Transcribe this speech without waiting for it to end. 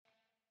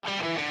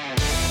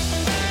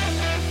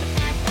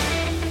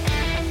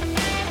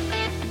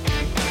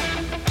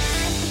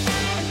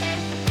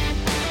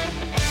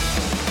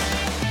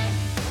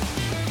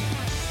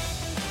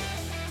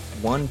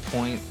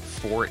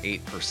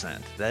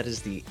1.48%. That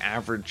is the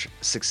average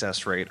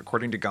success rate,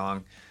 according to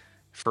Gong,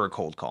 for a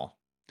cold call.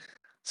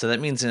 So that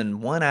means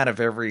in one out of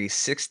every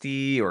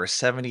 60 or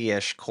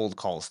 70-ish cold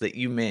calls that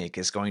you make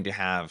is going to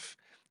have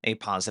a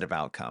positive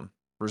outcome,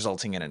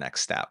 resulting in a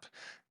next step.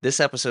 This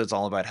episode is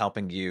all about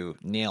helping you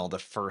nail the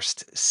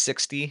first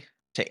 60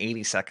 to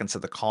 80 seconds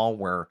of the call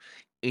where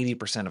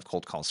 80% of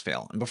cold calls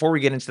fail. And before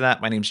we get into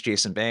that, my name's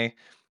Jason Bay.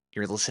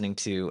 You're listening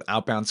to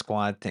Outbound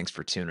Squad. Thanks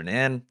for tuning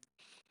in.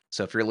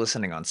 So if you're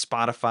listening on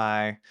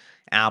Spotify,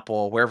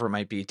 Apple, wherever it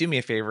might be, do me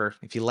a favor.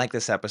 If you like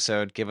this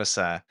episode, give us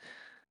a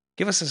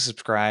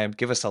subscribe,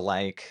 give us a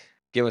like,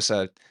 give us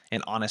an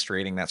honest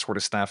rating, that sort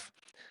of stuff.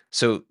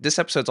 So this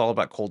episode's all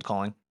about cold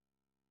calling.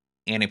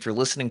 And if you're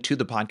listening to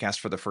the podcast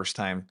for the first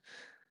time,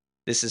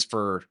 this is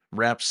for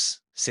reps,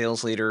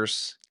 sales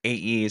leaders,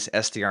 AEs,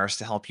 SDRs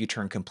to help you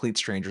turn complete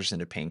strangers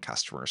into paying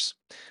customers.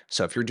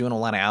 So if you're doing a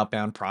lot of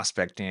outbound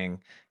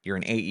prospecting, you're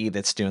an AE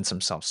that's doing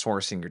some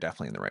self-sourcing, you're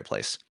definitely in the right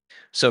place.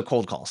 So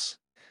cold calls.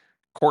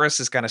 Chorus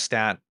has got a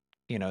stat,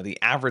 the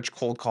average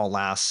cold call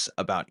lasts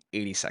about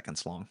 80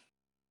 seconds long.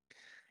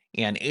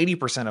 And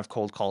 80% of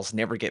cold calls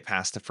never get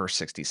past the first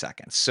 60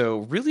 seconds. So,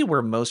 really,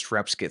 where most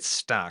reps get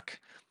stuck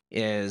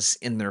is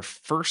in their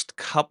first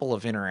couple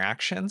of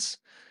interactions,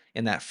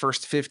 in that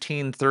first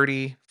 15,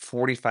 30,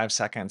 45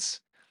 seconds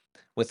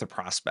with the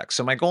prospect.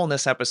 So, my goal in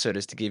this episode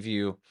is to give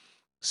you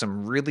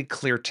some really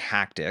clear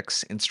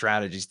tactics and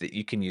strategies that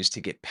you can use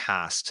to get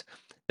past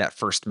that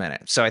first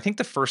minute. So, I think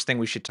the first thing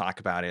we should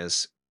talk about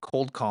is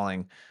cold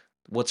calling.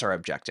 What's our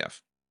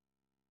objective?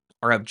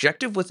 Our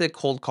objective with a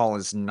cold call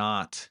is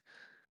not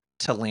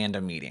to land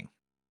a meeting.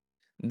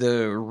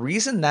 The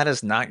reason that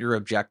is not your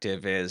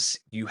objective is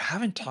you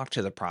haven't talked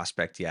to the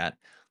prospect yet.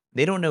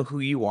 They don't know who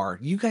you are.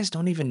 You guys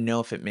don't even know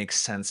if it makes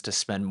sense to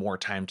spend more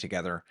time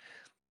together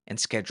and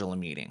schedule a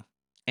meeting.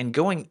 And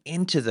going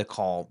into the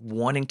call,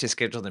 wanting to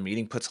schedule the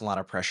meeting puts a lot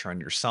of pressure on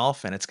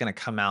yourself, and it's going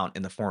to come out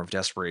in the form of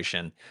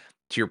desperation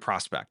to your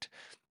prospect.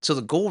 So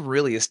the goal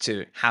really is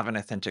to have an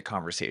authentic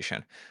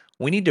conversation.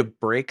 We need to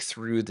break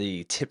through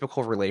the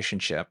typical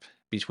relationship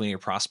between your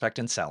prospect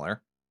and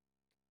seller,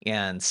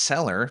 and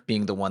seller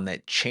being the one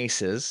that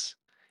chases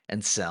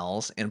and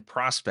sells, and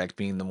prospect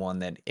being the one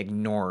that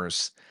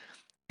ignores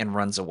and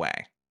runs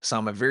away. So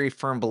I'm a very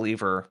firm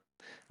believer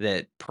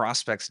that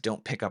prospects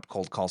don't pick up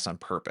cold calls on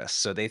purpose.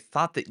 So they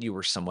thought that you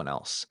were someone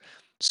else.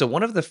 So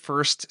one of the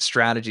first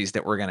strategies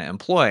that we're going to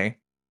employ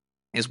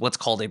is what's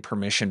called a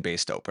permission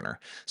based opener.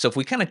 So if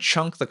we kind of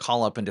chunk the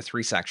call up into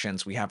three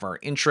sections, we have our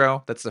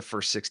intro, that's the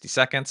first 60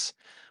 seconds.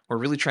 We're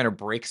really trying to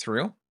break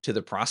through to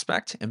the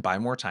prospect and buy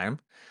more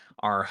time.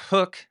 Our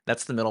hook,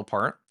 that's the middle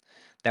part.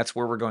 That's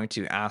where we're going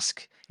to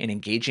ask an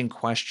engaging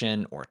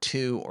question or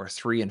two or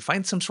three and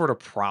find some sort of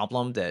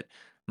problem that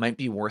might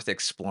be worth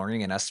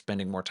exploring and us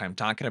spending more time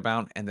talking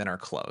about. And then our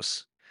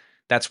close.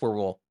 That's where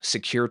we'll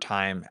secure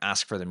time,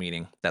 ask for the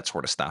meeting, that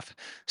sort of stuff.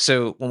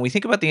 So when we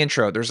think about the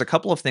intro, there's a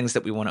couple of things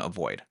that we want to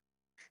avoid.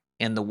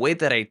 And the way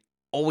that I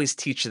always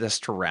teach this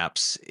to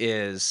reps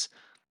is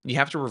you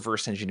have to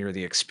reverse engineer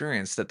the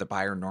experience that the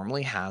buyer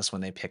normally has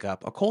when they pick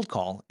up a cold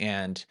call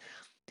and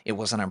it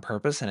wasn't on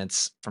purpose and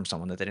it's from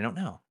someone that they don't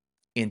know.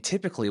 And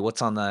typically,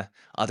 what's on the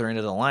other end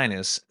of the line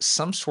is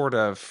some sort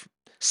of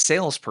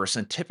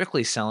salesperson,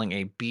 typically selling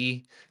a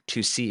B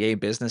to C, a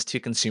business to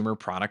consumer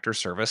product or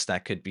service.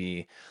 That could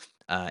be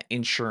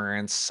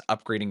insurance,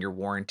 upgrading your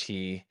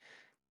warranty,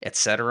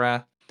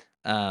 etc.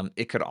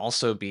 It could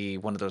also be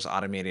one of those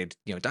automated,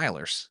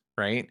 dialers,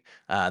 right?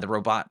 The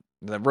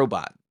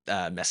robot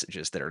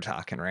messages that are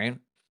talking, right?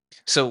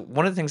 So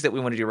one of the things that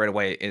we want to do right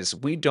away is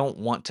we don't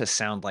want to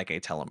sound like a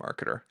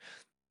telemarketer.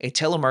 A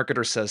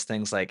telemarketer says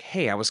things like,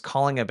 "Hey, I was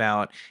calling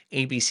about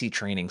ABC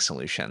training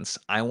solutions.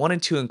 I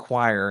wanted to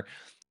inquire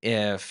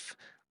if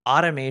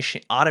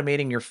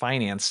automating your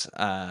finance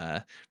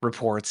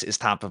reports is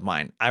top of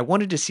mind. I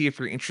wanted to see if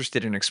you're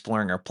interested in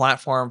exploring our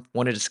platform,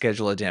 wanted to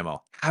schedule a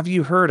demo. Have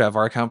you heard of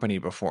our company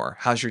before?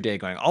 How's your day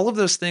going?" All of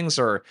those things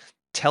are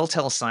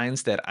telltale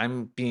signs that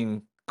I'm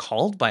being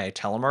called by a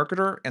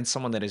telemarketer and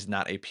someone that is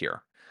not a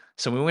peer.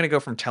 So we want to go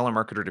from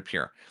telemarketer to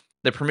peer.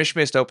 The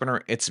permission-based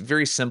opener, it's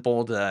very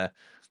simple. The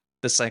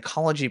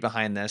psychology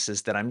behind this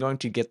is that I'm going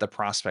to get the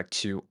prospect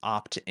to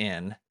opt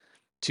in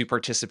to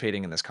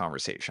participating in this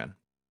conversation.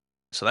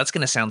 So that's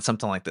going to sound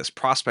something like this.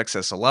 Prospect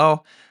says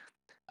hello.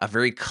 A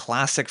very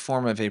classic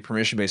form of a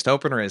permission based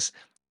opener is,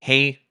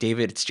 "Hey,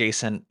 David, it's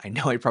Jason. I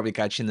know I probably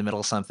got you in the middle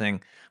of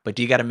something, but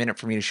do you got a minute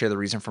for me to share the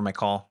reason for my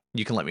call?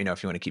 You can let me know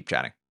if you want to keep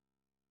chatting."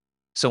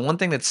 So, one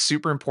thing that's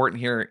super important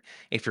here,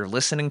 if you're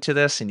listening to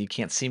this and you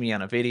can't see me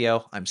on a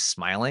video, I'm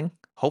smiling.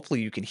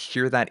 Hopefully, you can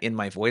hear that in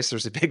my voice.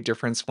 There's a big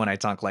difference when I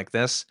talk like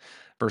this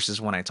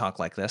versus when I talk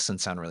like this and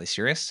sound really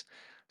serious.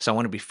 So, I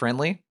want to be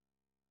friendly.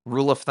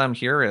 Rule of thumb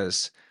here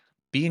is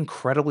be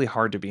incredibly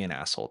hard to be an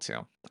asshole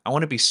to. I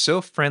want to be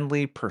so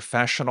friendly,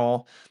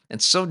 professional,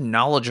 and so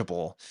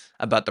knowledgeable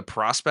about the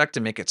prospect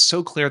and make it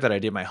so clear that I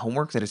did my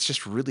homework that it's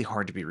just really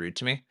hard to be rude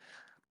to me.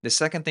 The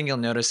second thing you'll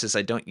notice is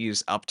I don't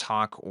use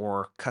uptalk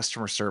or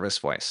customer service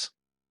voice.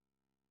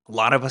 A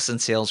lot of us in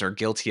sales are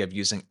guilty of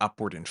using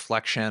upward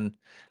inflection,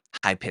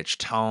 high pitched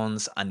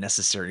tones,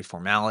 unnecessary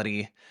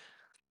formality.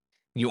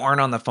 You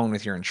aren't on the phone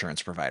with your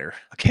insurance provider,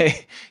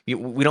 okay?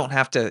 We don't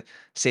have to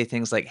say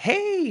things like,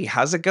 "Hey,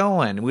 how's it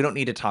going?" We don't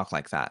need to talk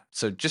like that.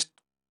 So just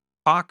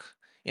talk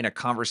in a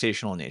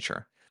conversational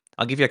nature.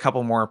 I'll give you a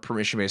couple more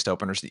permission-based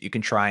openers that you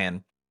can try,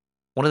 and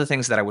one of the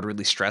things that I would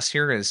really stress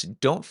here is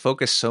don't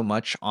focus so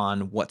much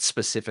on what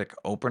specific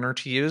opener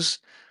to use.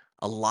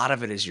 A lot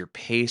of it is your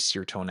pace,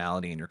 your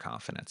tonality, and your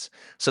confidence.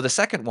 So the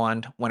second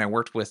one, when I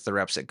worked with the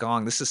reps at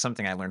Gong, this is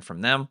something I learned from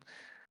them.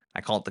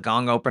 I call it the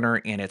Gong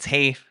opener, and it's,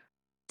 "Hey,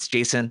 it's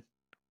Jason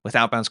with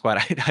Outbound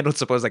Squad. I don't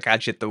suppose I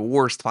caught you at the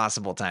worst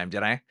possible time,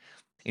 did I?"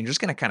 And you're just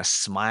gonna kind of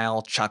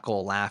smile,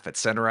 chuckle, laugh,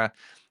 etc.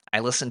 I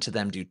listened to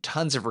them do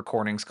tons of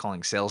recordings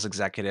calling sales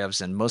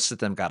executives, and most of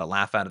them got a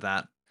laugh out of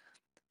that.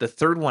 The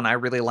third one I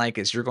really like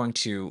is you're going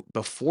to,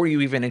 before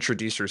you even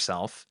introduce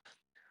yourself,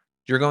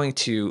 you're going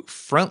to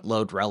front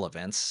load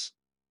relevance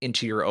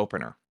into your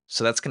opener.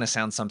 So that's going to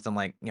sound something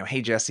like,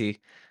 "Hey,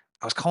 Jesse,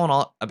 I was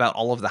calling about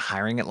all of the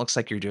hiring it looks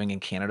like you're doing in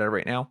Canada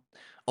right now.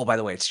 Oh, by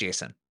the way, it's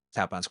Jason,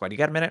 Tap on Squad. You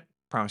got a minute?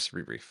 Promise to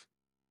be brief."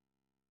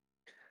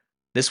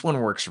 This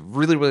one works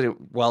really, really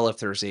well if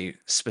there's a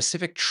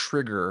specific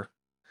trigger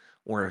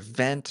or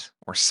event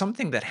or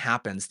something that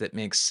happens that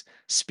makes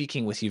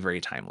speaking with you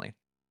very timely.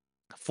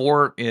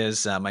 Four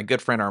is my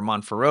good friend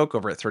Armand Farouk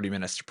over at 30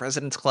 Minutes to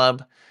President's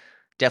Club.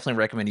 Definitely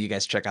recommend you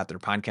guys check out their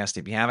podcast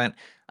if you haven't.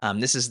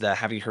 This is the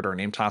Have You Heard Our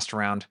Name Tossed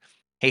Around?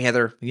 Hey,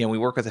 Heather, we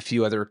work with a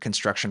few other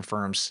construction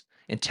firms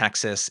in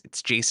Texas.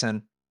 It's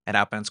Jason at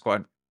Outbound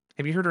Squad.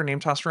 Have you heard our name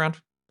tossed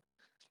around?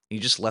 You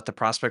just let the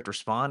prospect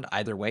respond.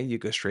 Either way, you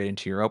go straight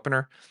into your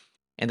opener.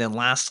 And then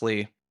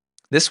lastly,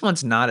 this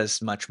one's not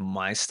as much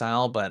my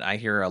style, but I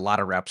hear a lot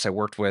of reps. I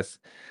worked with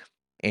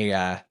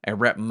a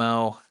rep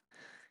Mo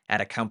at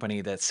a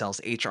company that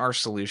sells HR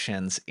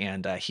solutions,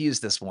 and he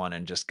used this one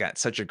and just got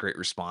such a great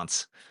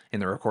response in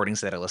the recordings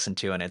that I listened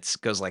to. And it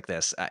goes like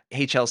this: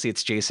 "Hey Chelsea,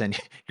 it's Jason.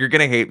 You're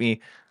gonna hate me.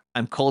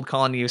 I'm cold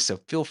calling you, so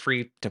feel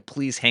free to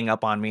please hang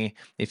up on me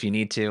if you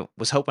need to.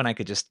 Was hoping I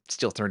could just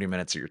steal 30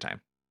 minutes of your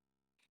time."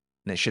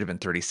 And it should have been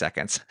 30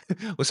 seconds.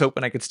 Was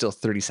hoping I could steal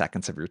 30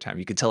 seconds of your time.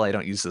 You can tell I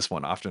don't use this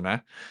one often,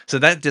 huh? So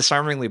that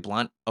disarmingly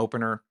blunt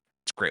opener,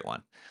 it's a great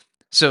one.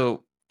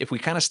 So if we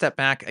kind of step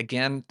back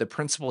again, the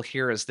principle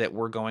here is that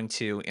we're going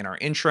to, in our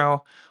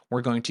intro,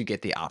 we're going to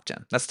get the opt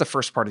in. That's the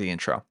first part of the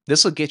intro.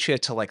 This will get you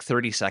to like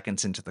 30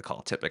 seconds into the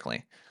call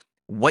typically.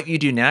 What you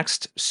do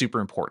next, super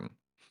important.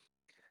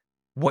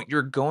 What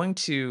you're going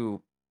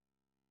to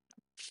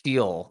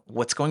feel,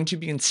 what's going to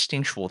be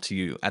instinctual to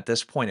you at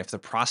this point, if the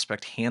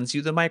prospect hands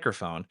you the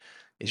microphone,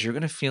 is you're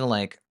going to feel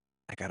like,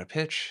 "I got a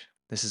pitch.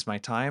 This is my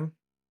time.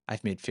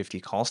 I've made 50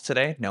 calls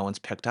today. No one's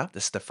picked up.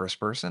 This is the first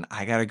person.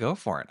 I got to go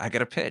for it. I got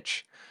to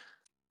pitch."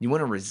 You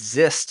want to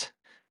resist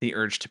the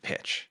urge to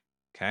pitch.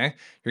 Okay.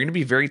 You're going to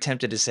be very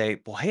tempted to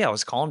say, "Well, hey, I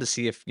was calling to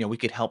see if we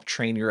could help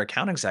train your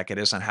account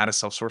executives on how to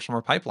self-source from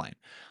our pipeline.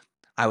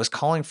 I was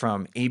calling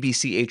from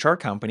ABC HR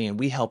company and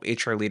we help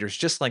HR leaders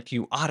just like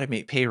you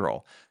automate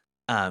payroll.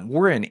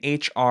 We're an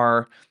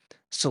HR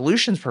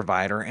solutions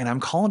provider, and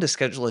I'm calling to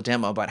schedule a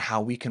demo about how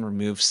we can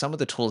remove some of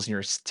the tools in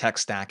your tech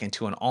stack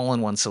into an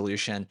all-in-one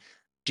solution.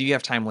 Do you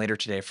have time later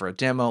today for a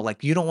demo?"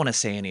 Like, you don't want to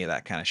say any of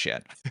that kind of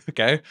shit.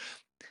 Okay.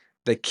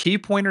 The key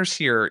pointers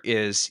here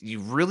is you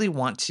really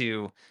want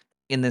to,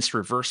 in this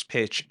reverse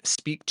pitch,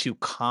 speak to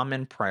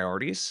common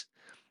priorities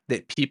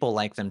that people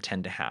like them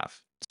tend to have.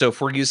 So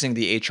if we're using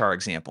the HR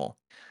example,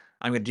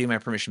 I'm going to do my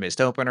permission based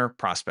opener.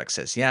 Prospect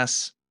says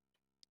yes.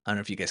 I don't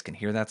know if you guys can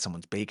hear that.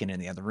 Someone's baking in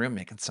the other room,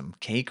 making some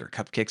cake or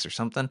cupcakes or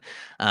something.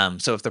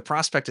 So if the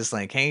prospect is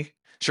like, "Hey,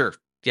 sure.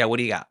 Yeah, what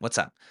do you got? What's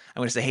up?"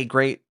 I'm going to say, "Hey,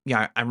 great.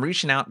 Yeah, I'm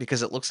reaching out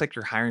because it looks like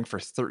you're hiring for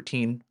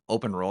 13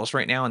 open roles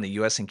right now in the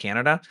US and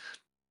Canada.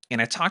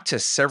 And I talked to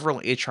several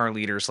HR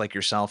leaders like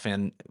yourself,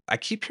 and I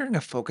keep hearing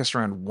a focus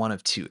around one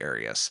of two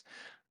areas.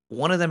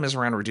 One of them is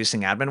around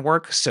reducing admin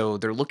work. So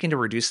they're looking to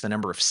reduce the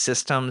number of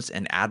systems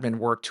and admin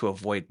work to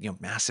avoid,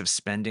 massive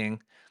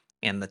spending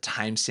and the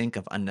time sink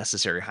of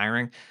unnecessary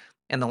hiring.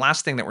 And the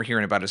last thing that we're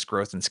hearing about is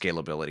growth and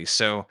scalability.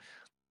 So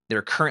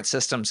their current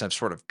systems have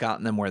sort of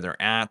gotten them where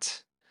they're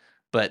at,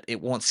 but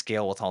it won't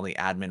scale with all the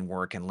admin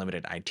work and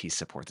limited IT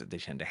support that they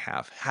tend to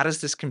have. How does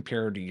this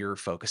compare to your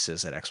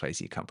focuses at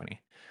XYZ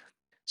company?"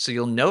 So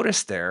you'll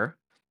notice there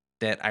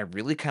that I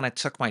really kind of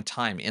took my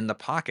time in the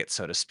pocket,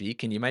 so to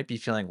speak. And you might be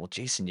feeling, "Well,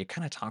 Jason, you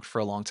kind of talked for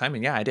a long time."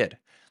 And yeah, I did.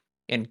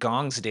 And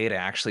Gong's data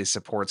actually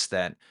supports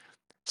that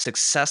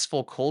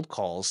successful cold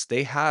calls,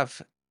 they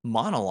have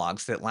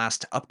monologues that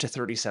last up to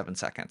 37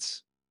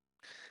 seconds.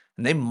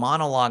 And they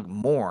monologue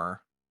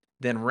more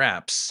than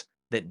reps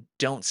that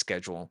don't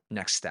schedule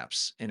next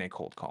steps in a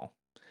cold call.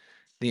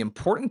 The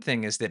important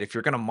thing is that if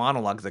you're going to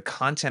monologue, the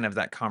content of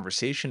that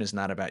conversation is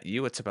not about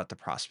you, it's about the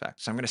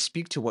prospect. So I'm going to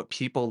speak to what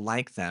people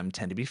like them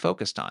tend to be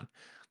focused on.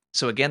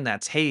 So again,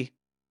 that's, "Hey,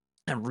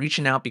 I'm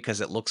reaching out because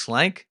it looks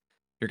like,"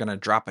 you're going to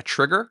drop a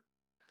trigger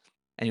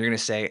and you're going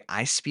to say,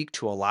 "I speak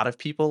to a lot of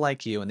people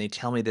like you and they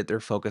tell me that they're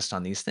focused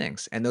on these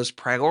things." And those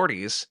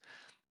priorities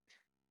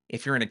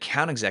If you're an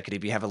account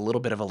executive, you have a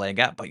little bit of a leg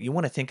up, but you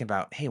want to think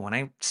about, hey, when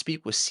I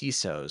speak with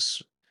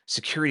CISOs,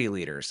 security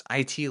leaders,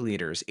 IT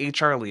leaders,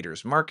 HR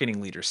leaders,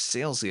 marketing leaders,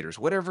 sales leaders,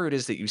 whatever it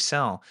is that you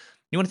sell,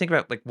 you want to think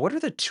about like what are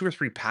the two or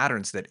three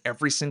patterns that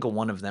every single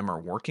one of them are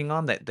working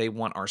on that they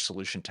want our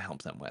solution to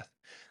help them with.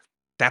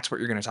 That's what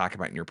you're going to talk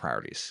about in your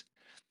priorities.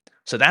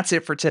 So that's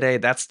it for today.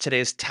 That's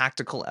today's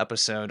tactical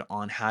episode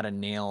on how to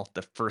nail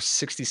the first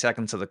 60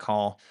 seconds of the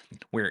call,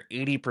 where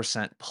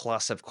 80%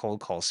 plus of cold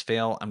calls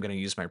fail. I'm going to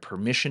use my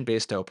permission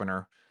based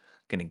opener,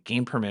 going to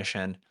gain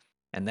permission,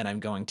 and then I'm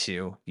going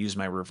to use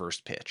my reverse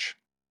pitch.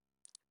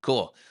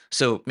 Cool.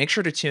 So make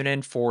sure to tune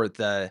in for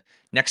the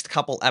next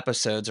couple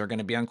episodes are going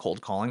to be on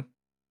cold calling.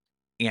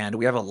 And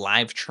we have a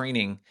live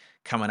training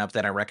coming up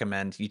that I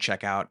recommend you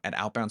check out at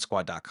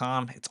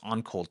outboundsquad.com. It's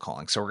on cold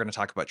calling. So we're going to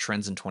talk about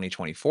trends in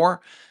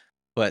 2024.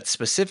 But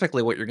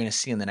specifically, what you're going to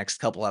see in the next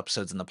couple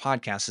episodes in the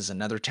podcast is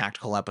another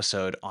tactical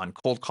episode on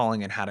cold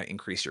calling and how to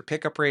increase your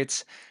pickup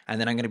rates. And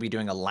then I'm going to be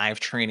doing a live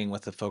training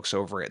with the folks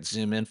over at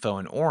Zoom Info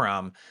and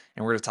Orem.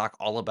 And we're going to talk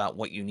all about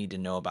what you need to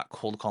know about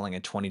cold calling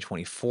in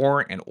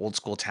 2024 and old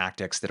school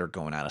tactics that are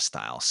going out of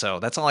style. So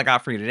that's all I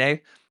got for you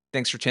today.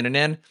 Thanks for tuning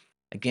in.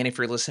 Again, if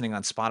you're listening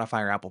on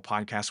Spotify or Apple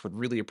Podcasts, would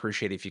really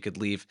appreciate if you could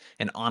leave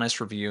an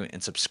honest review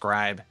and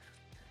subscribe.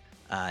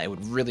 It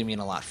would really mean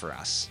a lot for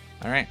us.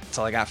 All right, that's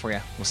all I got for you.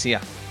 We'll see ya.